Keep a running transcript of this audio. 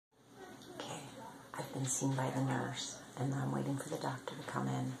I've been seen by the nurse, and I'm waiting for the doctor to come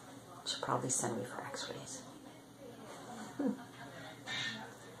in. She'll probably send me for x-rays.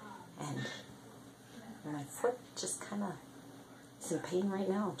 And my foot just kind of is in pain right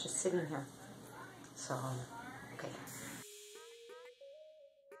now, just sitting here. So, okay.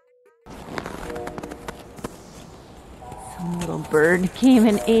 Some little bird came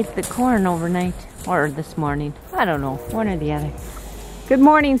and ate the corn overnight, or this morning. I don't know, one or the other. Good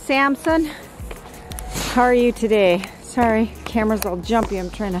morning, Samson. How are you today? Sorry, camera's all jumpy. I'm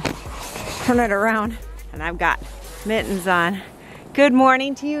trying to turn it around, and I've got mittens on. Good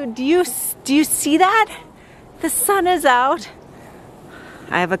morning to you. Do you see that? The sun is out.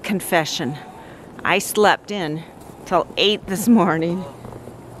 I have a confession. I slept in till 8 this morning.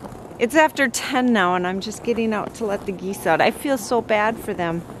 It's after 10 now, and I'm just getting out to let the geese out. I feel so bad for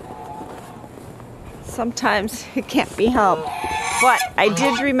them. Sometimes it can't be helped. But I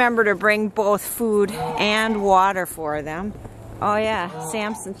did remember to bring both food and water for them. Oh yeah,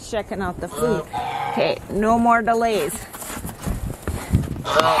 Samson's checking out the food. Okay, no more delays.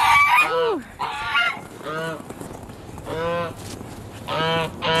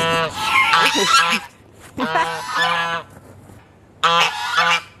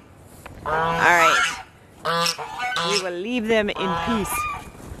 Alright, we will leave them in peace.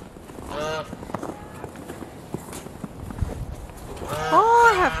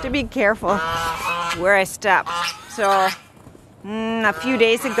 Oh, I have to be careful where I step. So, a few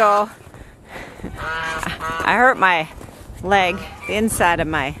days ago, I hurt my leg, the inside of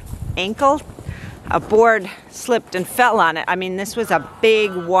my ankle. A board slipped and fell on it. I mean, this was a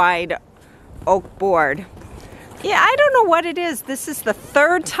big, wide oak board. Yeah, I don't know what it is. This is the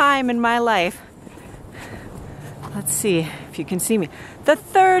third time in my life. Let's see if you can see me. The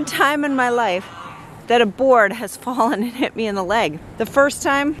third time in my life that a board has fallen and hit me in the leg. The first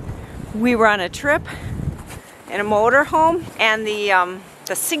time we were on a trip in a motorhome, and the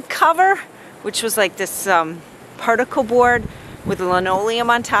sink cover, which was like this particle board with linoleum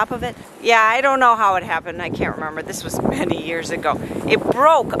on top of it. Yeah, I don't know how it happened. I can't remember. This was many years ago. It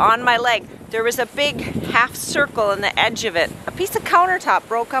broke on my leg. There was a big half circle in the edge of it. A piece of countertop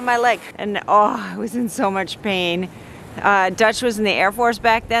broke on my leg. And oh, I was in so much pain. Dutch was in the Air Force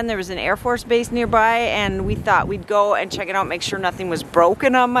back then. There was an Air Force base nearby, and we thought we'd go and check it out, make sure nothing was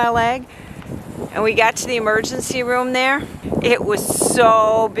broken on my leg. And we got to the emergency room there. It was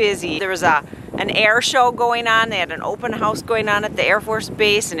so busy. There was an air show going on. They had an open house going on at the Air Force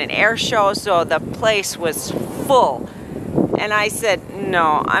base and an air show, so the place was full. And I said,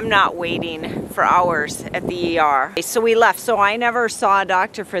 no, I'm not waiting for hours at the ER. So we left. So I never saw a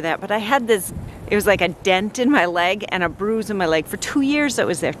doctor for that, but I had this, it was like a dent in my leg and a bruise in my leg. For 2 years it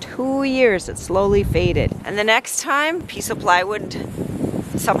was there. 2 years. It slowly faded. And the next time, a piece of plywood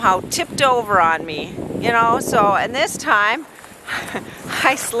somehow tipped over on me, you know. So, and this time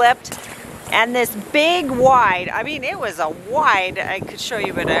I slipped, and this big wide, I mean, it was a wide, I could show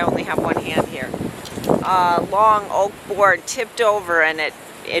you, but I only have one hand here. Long oak board tipped over, and it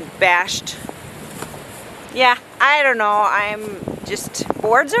bashed. Yeah, I don't know. I'm just,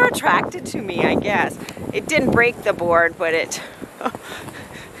 boards are attracted to me, I guess. It didn't break the board, but it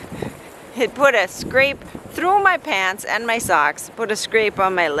put a scrape through my pants and my socks, put a scrape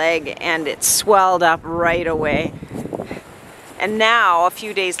on my leg, and it swelled up right away. And now, a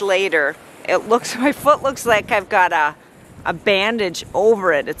few days later, my foot looks like I've got a bandage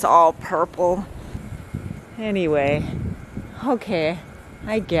over it. It's all purple. Anyway, okay,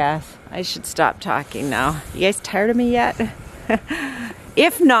 I guess I should stop talking now. You guys tired of me yet?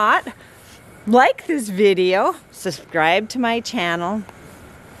 If not, like this video, subscribe to my channel.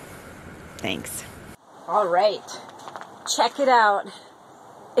 Thanks. All right, check it out.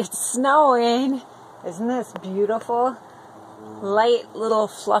 It's snowing. Isn't this beautiful? Light little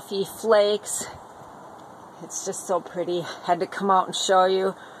fluffy flakes. It's just so pretty. Had to come out and show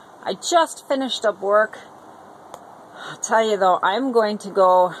you. I just finished up work. I'll tell you though, I'm going to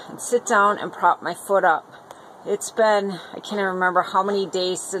go and sit down and prop my foot up. It's been, I can't even remember how many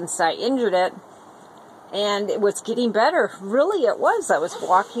days since I injured it, and it was getting better. Really, it was. I was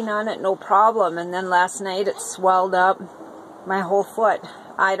walking on it, no problem, and then last night it swelled up my whole foot.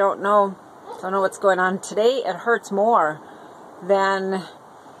 I don't know what's going on. Today it hurts more than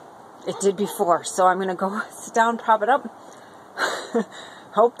it did before, so I'm going to go sit down, prop it up.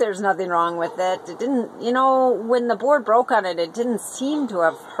 Hope there's nothing wrong with it. It didn't, you know, when the board broke on it, it didn't seem to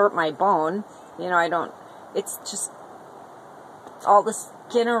have hurt my bone. You know, it's just all the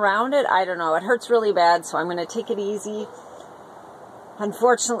skin around it. I don't know. It hurts really bad, so I'm going to take it easy.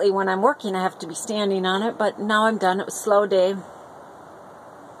 Unfortunately, when I'm working, I have to be standing on it, but now I'm done. It was a slow day.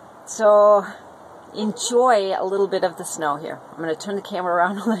 So, enjoy a little bit of the snow here. I'm going to turn the camera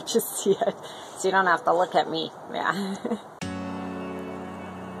around and let you see it, so you don't have to look at me. Yeah.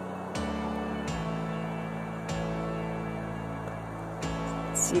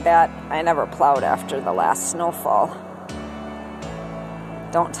 See that? I never plowed after the last snowfall.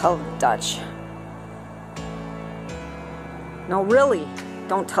 Don't tell Dutch. No, really,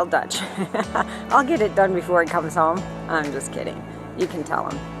 don't tell Dutch. I'll get it done before he comes home. I'm just kidding. You can tell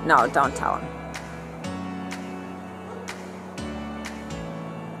him. No, don't tell him.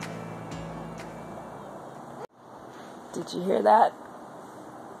 Did you hear that?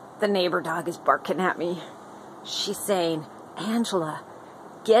 The neighbor dog is barking at me. She's saying, Angela,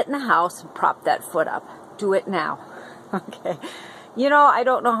 get in the house and prop that foot up. Do it now. Okay. You know, I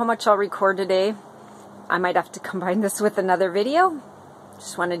don't know how much I'll record today. I might have to combine this with another video.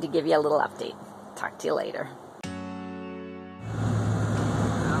 Just wanted to give you a little update. Talk to you later. Okay.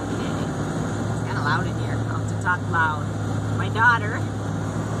 It's kind of loud in here. I'll have to talk loud. My daughter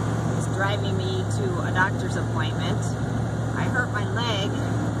is driving me to a doctor's appointment. I hurt my leg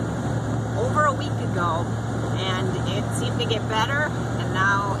over a week ago, and it seemed to get better, and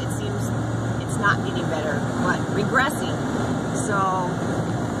now it seems it's not getting better, but regressing. So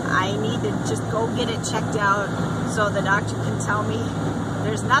I need to just go get it checked out so the doctor can tell me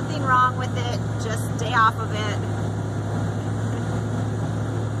there's nothing wrong with it, just stay off of it.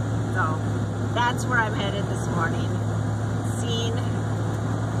 So that's where I'm headed this morning, seeing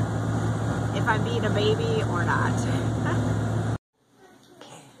if I'm being a baby or not.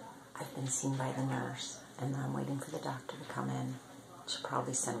 Okay, I've been seen by the nurse, and I'm waiting for the doctor to come in. She'll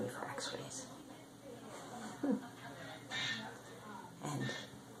probably send me for x-rays. And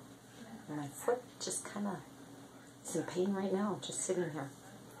my foot just kind of is in pain right now, just sitting here.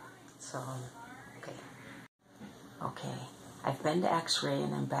 So, okay. Okay, I've been to x-ray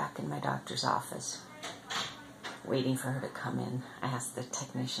and I'm back in my doctor's office, waiting for her to come in. I asked the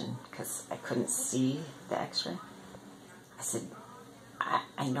technician, because I couldn't see the x-ray. I said,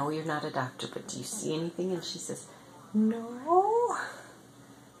 I know you're not a doctor, but do you see anything? And she says, no.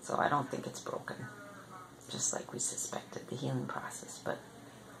 So I don't think it's broken, just like we suspected, the healing process, but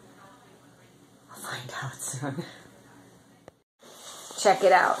I'll find out soon. Check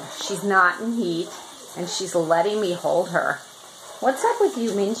it out. She's not in heat, and she's letting me hold her. What's up with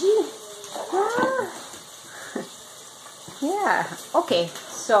you, Minji? Ah. Yeah. Okay,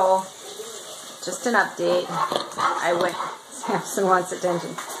 so just an update. I went, Samson wants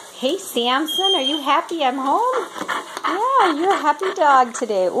attention. Hey, Samson, are you happy I'm home? Yeah, you're a happy dog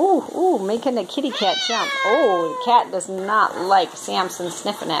today. Ooh, ooh, making a kitty cat jump. Oh, the cat does not like Samson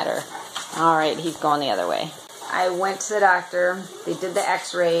sniffing at her. All right, he's going the other way. I went to the doctor. They did the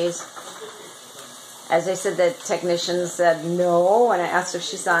x-rays. As I said, the technician said no, and I asked if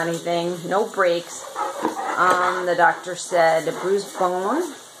she saw anything. No breaks. The doctor said a bruised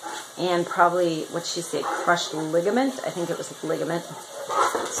bone and probably, what'd she say, crushed ligament? I think it was ligament.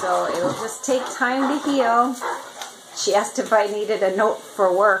 So it'll just take time to heal. She asked if I needed a note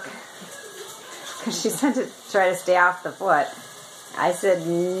for work, because she said to try to stay off the foot. I said,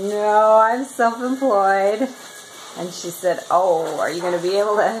 no, I'm self-employed. And she said, oh, are you going to be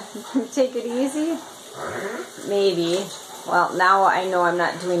able to take it easy? Maybe. Well, now I know I'm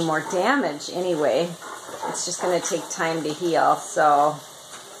not doing more damage anyway. It's just going to take time to heal. So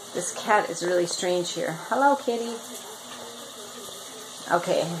this cat is really strange here. Hello, kitty.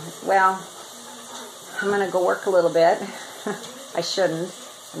 Okay, well, I'm going to go work a little bit. I shouldn't.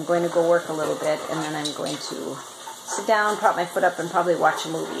 I'm going to go work a little bit, and then I'm going to sit down, prop my foot up, and probably watch a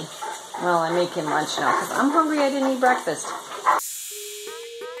movie. Well, I'm making lunch now, because I'm hungry. I didn't eat breakfast.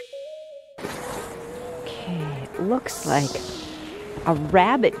 Okay, it looks like a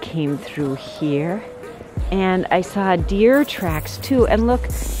rabbit came through here, and I saw deer tracks too. And look,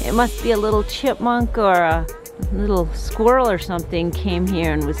 it must be a little chipmunk or a little squirrel or something came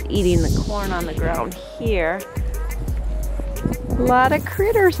here and was eating the corn on the ground here. A lot of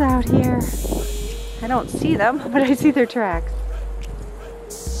critters out here. I don't see them, but I see their tracks.